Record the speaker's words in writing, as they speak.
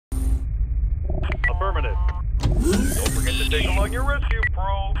Affirmative. Don't forget to take along your rescue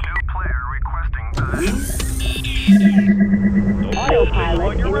probe. New player requesting position. Don't forget to take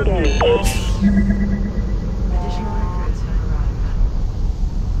along your rescue probe. Additional recruits have arrived.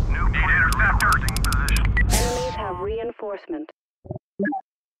 New player requesting position. Enemies have reinforcement.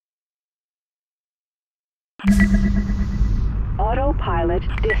 Autopilot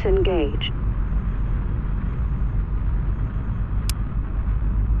disengaged.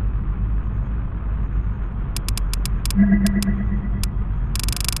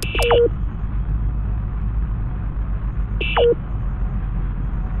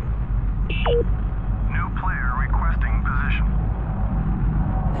 New player requesting position.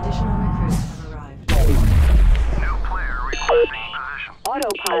 Additional recruits have arrived. New player requesting position.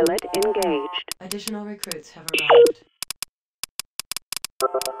 Autopilot engaged. Additional recruits have arrived.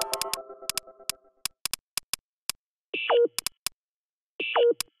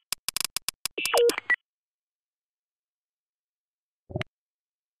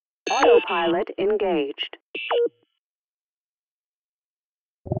 Autopilot engaged.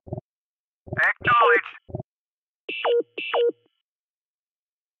 Acknowledged.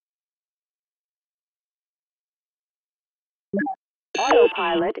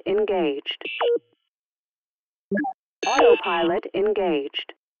 Autopilot engaged. Autopilot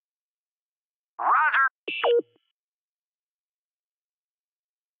engaged. Roger.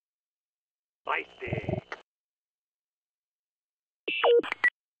 I see.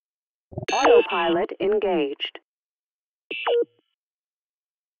 Autopilot engaged.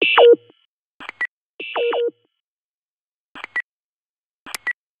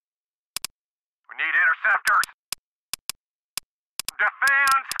 We need interceptors.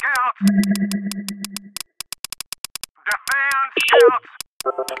 Defend scouts. Defend scouts.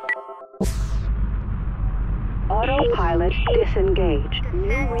 Autopilot disengaged.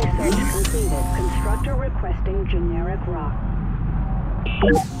 New research completed. Constructor requesting generic rock.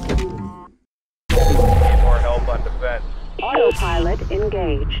 Need more help on defense. Autopilot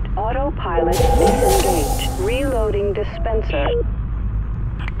engaged. Autopilot disengaged. Reloading dispenser.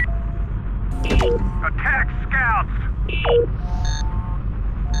 Attack scouts.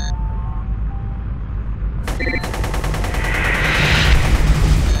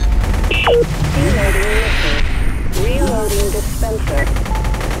 Reloading missile. Reloading dispenser.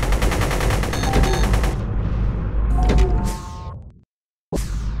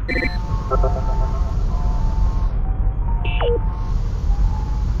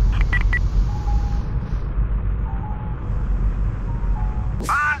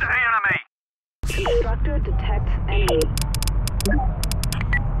 Find enemy. Constructor detects enemy.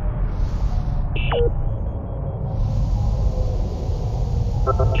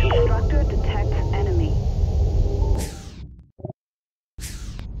 Constructor detects enemy.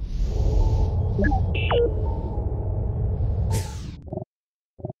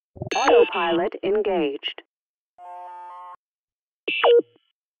 Autopilot engaged.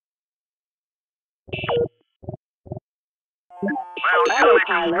 Found enemy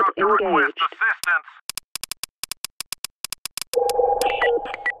Autopilot constructor request engaged. assistance.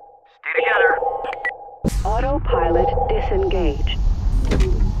 Stay together. Autopilot disengaged.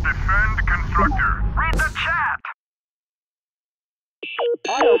 Defend constructor. Read the chat.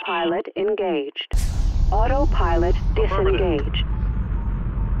 Autopilot engaged. Autopilot disengaged.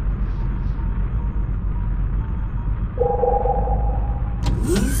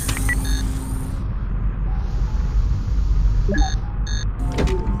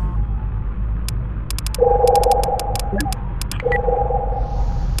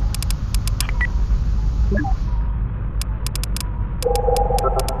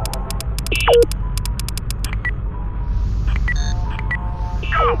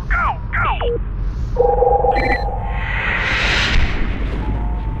 Go, go, go.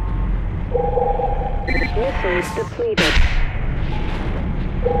 Missiles depleted.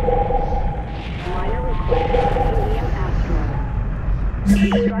 Minor request helium asteroid.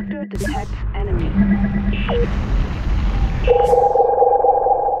 Constructor detects enemy.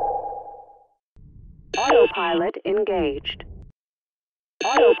 Autopilot engaged.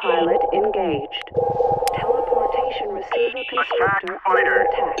 Autopilot engaged. Teleportation receiver constructor under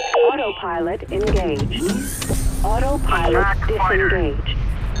attack. Autopilot engaged. Autopilot Attack fighter. disengaged.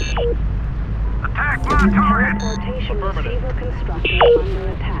 Attack my target. Teleportation receiver constructor under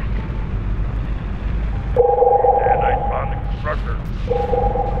attack. And I found the constructor.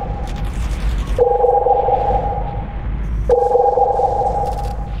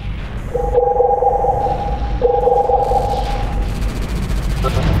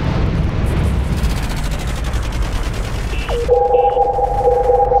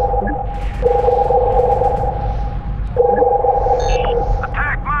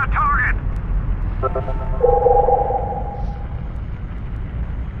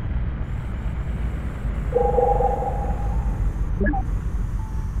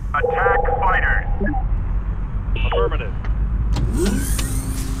 Attack fighters. Affirmative.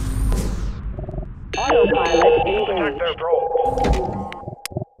 Autopilot Protect their engaged. drones.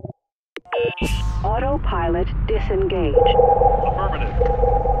 Autopilot disengaged. Affirmative.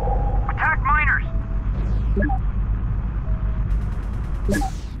 Attack miners.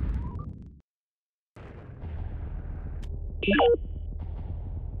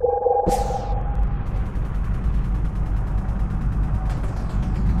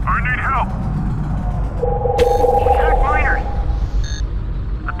 I need help. Attack miners.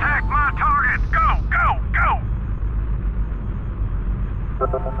 Attack my target. Go, go, go.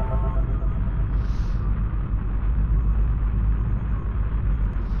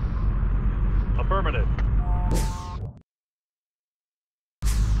 Affirmative.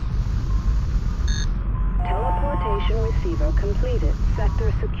 Teleportation receiver completed.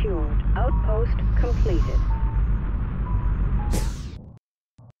 Sector secured. Outpost completed.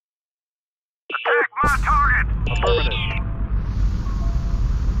 Attack my target. Affirmative.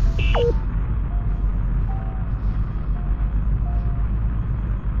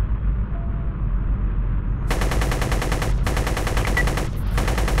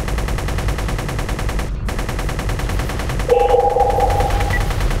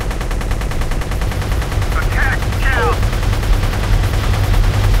 Attack scout.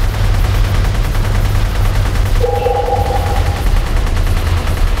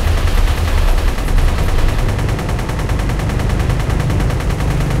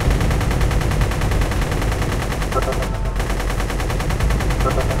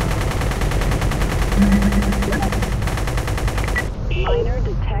 Miner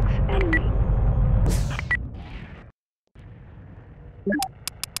detects enemy.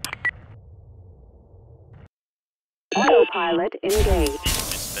 Autopilot engaged.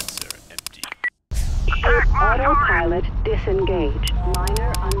 Dispenser empty. Attack my target. Autopilot disengaged.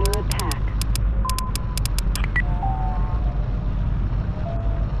 Miner under attack.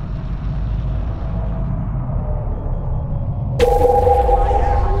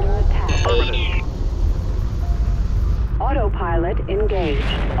 Miner under attack. Affirmative. Autopilot engaged.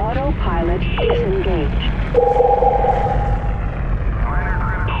 Autopilot disengaged. Miner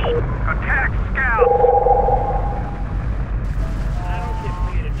critical. Attack scout. I don't get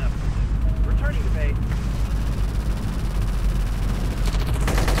paid enough for this. Returning to base.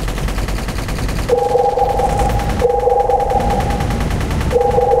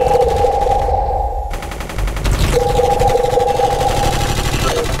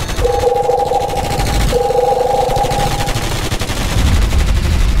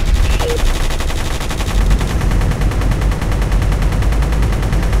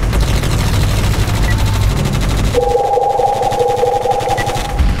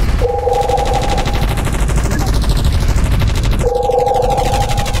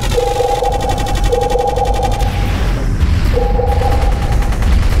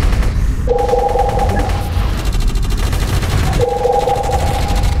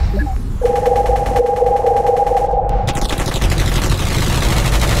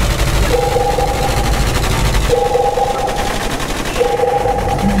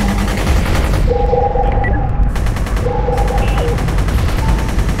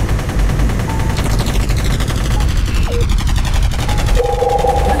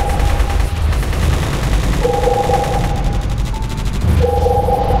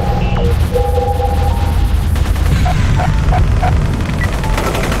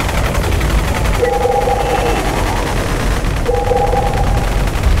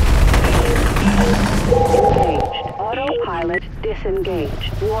 Autopilot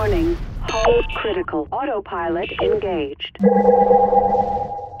disengaged. Warning, hull critical. Autopilot engaged.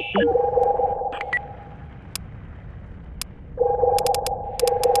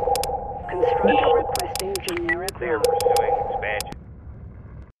 Constructor requesting generic They are route. pursuing expansion.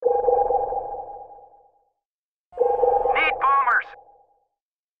 Need bombers.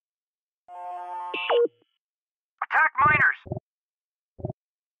 Attack miners.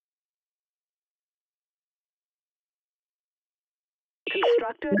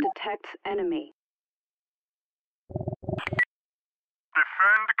 Constructor detects enemy.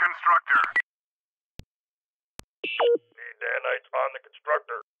 Defend constructor. Need nanites on the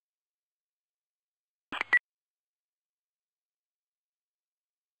constructor.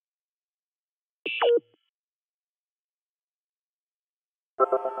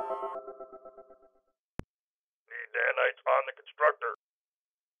 Need nanites on the constructor.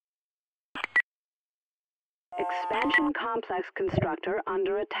 Expansion complex constructor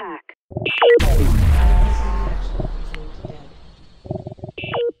under attack. Outpost infection presumed dead.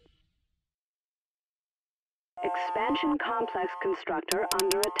 Expansion complex constructor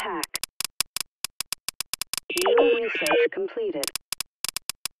under attack. New research completed.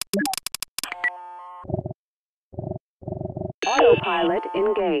 Autopilot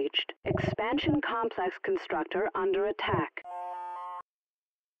engaged. Expansion complex constructor under attack.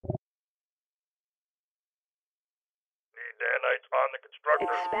 Need nanites on the constructor.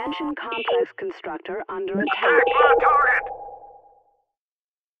 Expansion complex constructor under Attack attack. my target!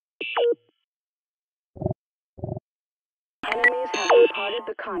 Enemies have departed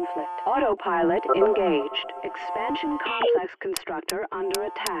the conflict. Autopilot engaged. Expansion complex constructor under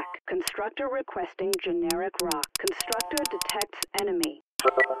attack. Constructor requesting generic rock. Constructor detects enemy.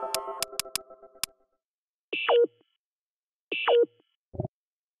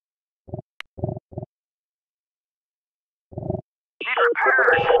 Need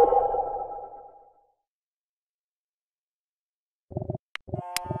repairs!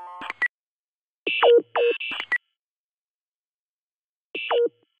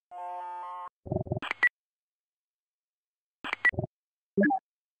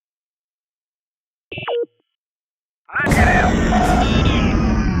 Negative!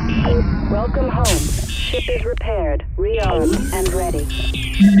 Welcome home. Ship is repaired, rearmed, and ready.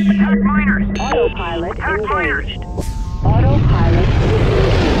 Attack miners! Autopilot Attack miners! engaged. Autopilot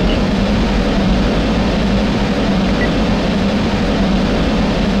disengaged.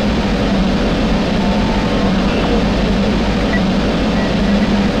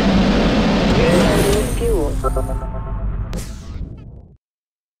 Reloading fuel.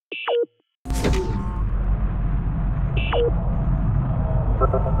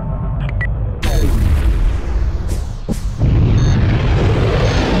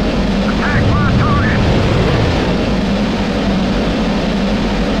 Attack my target!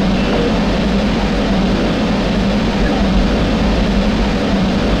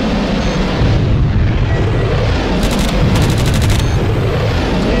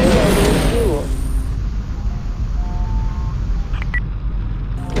 Reloading fuel.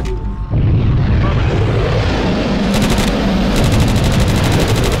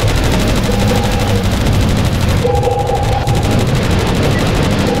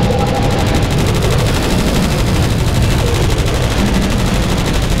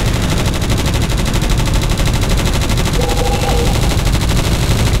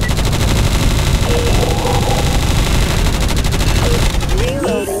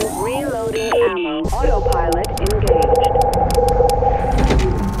 Reloading ammo. Autopilot engaged.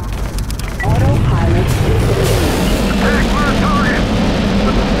 Autopilot disengaged. Attack my target!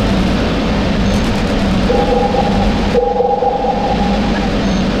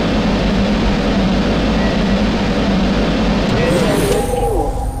 Reloading fuel.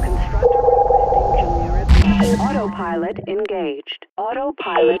 Constructor requesting generic rock. Autopilot engaged.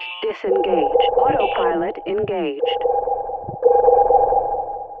 Autopilot disengaged. Autopilot engaged.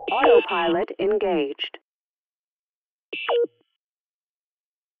 Autopilot engaged.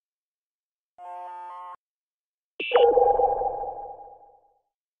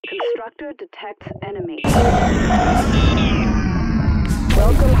 Constructor detects enemy.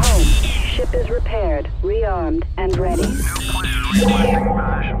 Welcome home. Ship is repaired, rearmed, and ready. New plan requesting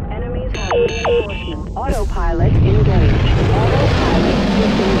position. Enemies have reinforcement. Autopilot engaged. Autopilot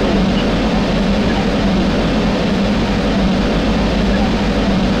disengaged.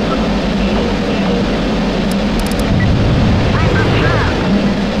 Bring the chat!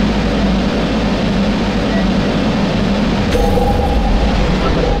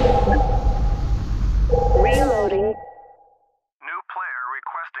 Reloading. New player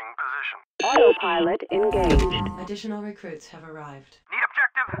requesting position. Autopilot engaged. Additional recruits have arrived. Need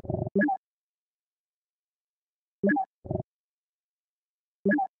objective?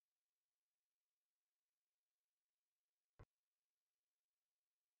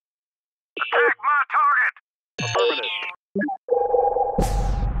 Attack my target! Affirmative.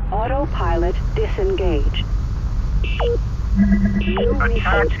 Autopilot disengaged. New Attack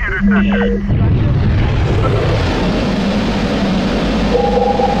research interceptors!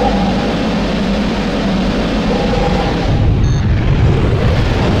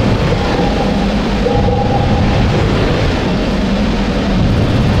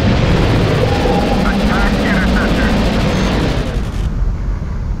 Attack interceptors!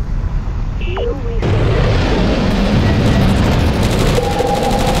 New research.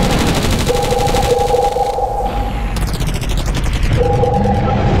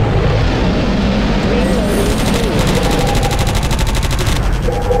 Reloading fuel.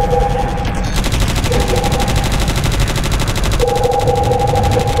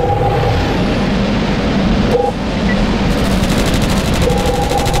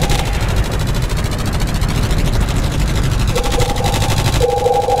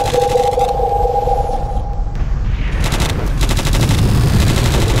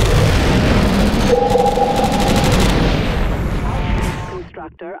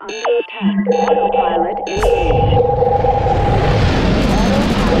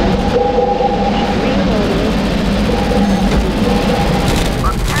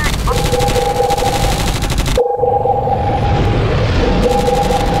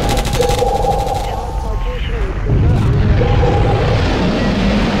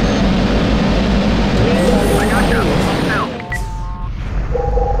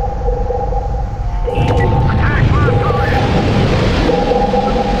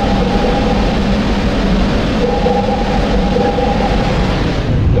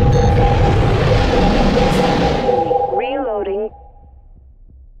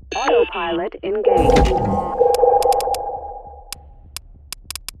 Autopilot engaged.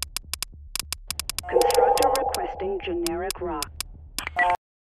 Constructor requesting generic rock.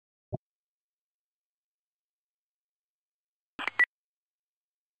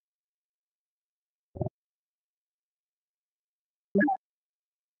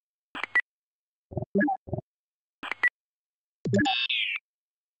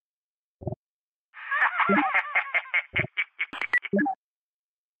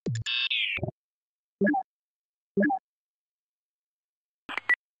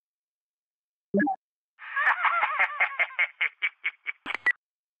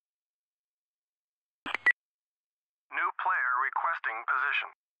 New player requesting position.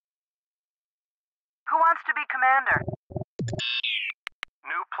 Who wants to be commander?